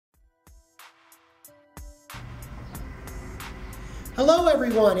Hello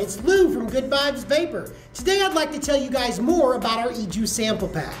everyone, it's Lou from Good Vibes Vapor. Today I'd like to tell you guys more about our eJuice sample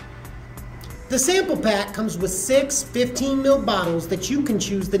pack. The sample pack comes with 6 15 ml bottles that you can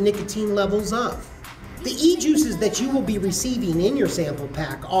choose the nicotine levels of. The eJuices that you will be receiving in your sample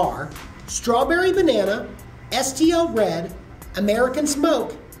pack are Strawberry Banana, STL Red, American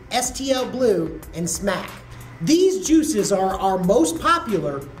Smoke, STL Blue, and Smack. These juices are our most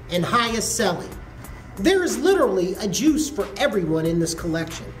popular and highest selling. There is literally a juice for everyone in this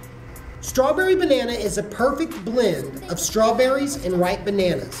collection. Strawberry Banana is a perfect blend of strawberries and ripe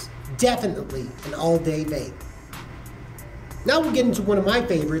bananas. Definitely an all-day vape. Now we'll get into one of my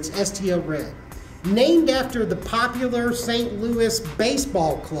favorites, STL Red. Named after the popular St. Louis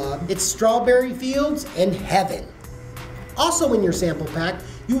baseball club, it's Strawberry Fields and Heaven. Also in your sample pack,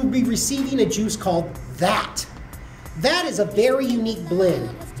 you will be receiving a juice called That. That is a very unique blend,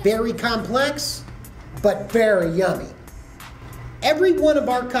 very complex, but very yummy. Every one of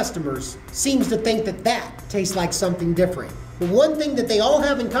our customers seems to think that tastes like something different. But one thing that they all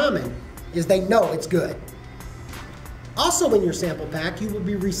have in common is they know it's good. Also in your sample pack, you will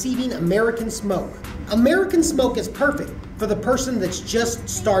be receiving American Smoke. American Smoke is perfect for the person that's just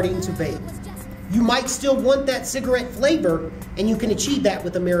starting to vape. You might still want that cigarette flavor, and you can achieve that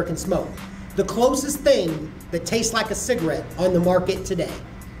with American Smoke, the closest thing that tastes like a cigarette on the market today.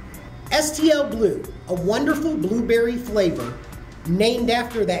 STL Blue, a wonderful blueberry flavor named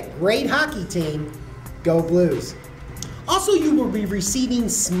after that great hockey team, Go Blues. Also, you will be receiving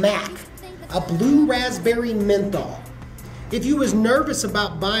Smack, a blue raspberry menthol. If you was nervous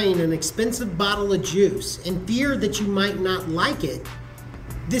about buying an expensive bottle of juice and feared that you might not like it,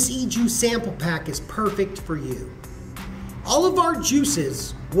 this eJuice sample pack is perfect for you. All of our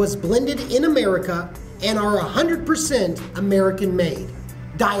juices was blended in America and are 100% American made.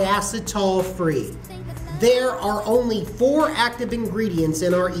 Diacetyl free. There are only 4 active ingredients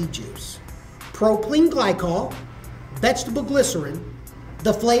in our eJuice: propylene glycol, vegetable glycerin,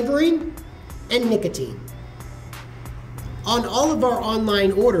 the flavoring, and nicotine. On all of our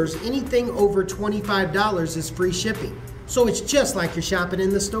online orders, anything over $25 is free shipping, so it's just like you're shopping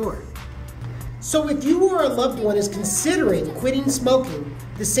in the store. So if you or a loved one is considering quitting smoking,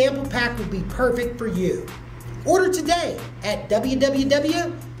 the sample pack would be perfect for you. Order today at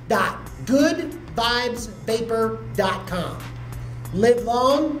www.goodvibesvapor.com. Live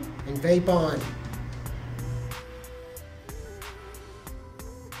long and vape on.